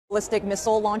Ballistic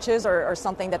missile launches are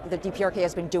something that the DPRK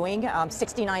has been doing,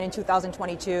 69 in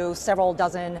 2022, several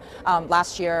dozen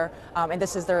last year, and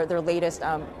this is their latest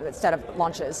set of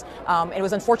launches. It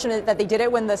was unfortunate that they did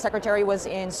it when the Secretary was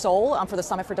in Seoul for the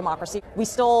Summit for Democracy. We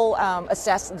still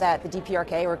assess that the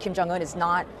DPRK or Kim Jong-un is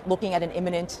not looking at an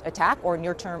imminent attack or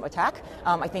near-term attack.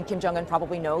 I think Kim Jong-un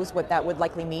probably knows what that would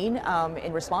likely mean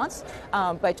in response,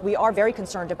 but we are very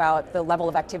concerned about the level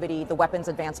of activity, the weapons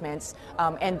advancements,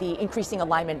 and the increasing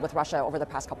alignment with Russia over the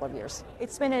past couple of years.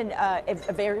 It's been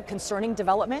a very concerning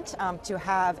development to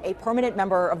have a permanent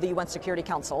member of the UN Security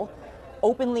Council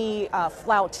openly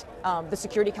flout the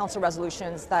Security Council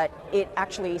resolutions that it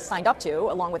actually signed up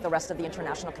to, along with the rest of the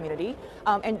international community,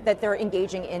 and that they're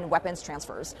engaging in weapons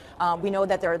transfers. We know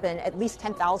that there have been at least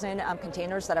 10,000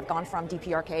 containers that have gone from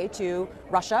DPRK to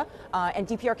Russia, and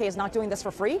DPRK is not doing this for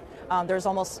free. There's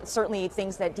almost certainly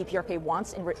things that DPRK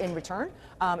wants in return,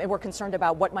 and we're concerned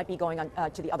about what might be going on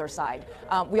to the other side.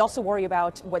 We also worry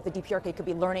about what the DPRK could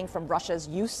be learning from Russia's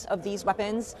use of these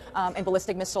weapons and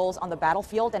ballistic missiles on the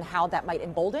battlefield, and how that might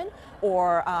embolden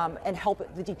or and help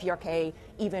the DPRK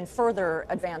even further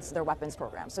advance their weapons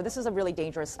program. So this is a really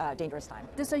dangerous time.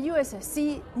 Does the U.S.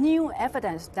 see new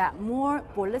evidence that more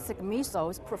ballistic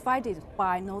missiles provided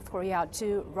by North Korea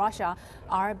to Russia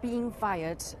are being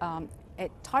fired at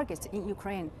targets in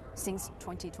Ukraine since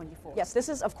 2024? Yes, this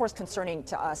is of course concerning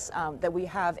to us that we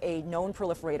have a known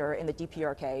proliferator in the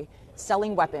DPRK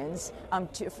selling weapons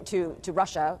to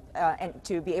Russia and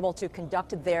to be able to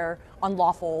conduct their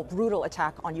unlawful, brutal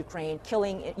attack on Ukraine,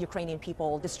 killing Ukrainian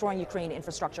people, destroying Ukrainian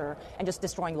infrastructure, and just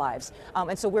destroying lives.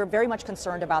 And so we're very much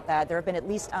concerned about that. There have been at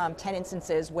least 10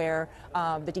 instances where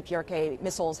the DPRK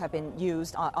missiles have been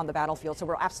used on the battlefield. So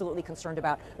we're absolutely concerned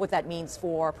about what that means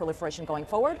for proliferation going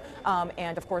forward.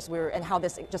 And of course, and how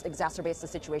this just exacerbates the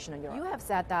situation in Europe. You have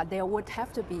said that there would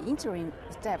have to be interim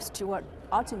steps toward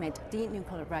ultimate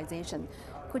denuclearization.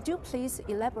 Could you please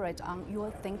elaborate on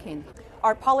your thinking?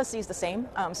 Our policy is the same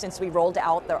since we rolled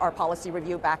out our policy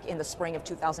review back in the spring of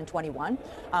 2021,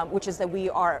 which is that we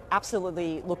are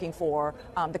absolutely looking for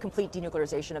the complete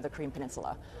denuclearization of the Korean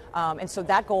Peninsula. And so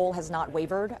that goal has not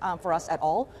wavered for us at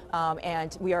all,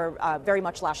 and we are very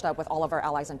much lashed up with all of our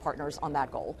allies and partners on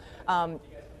that goal.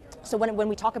 So when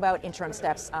we talk about interim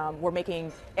steps, we're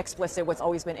making explicit what's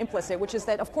always been implicit, which is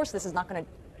that, of course, this is not going to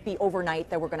be overnight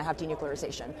that we're going to have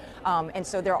denuclearization. And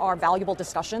so there are valuable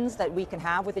discussions that we can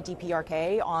have with the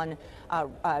DPRK on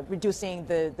reducing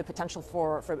the potential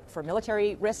for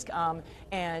military risk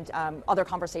and other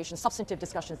conversations, substantive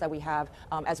discussions that we have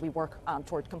as we work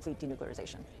toward complete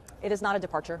denuclearization. It is not a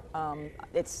departure.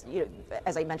 It's,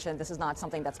 as I mentioned, this is not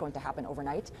something that's going to happen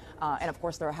overnight. And of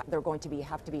course, there are going to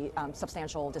have to be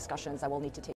substantial discussions that will need to take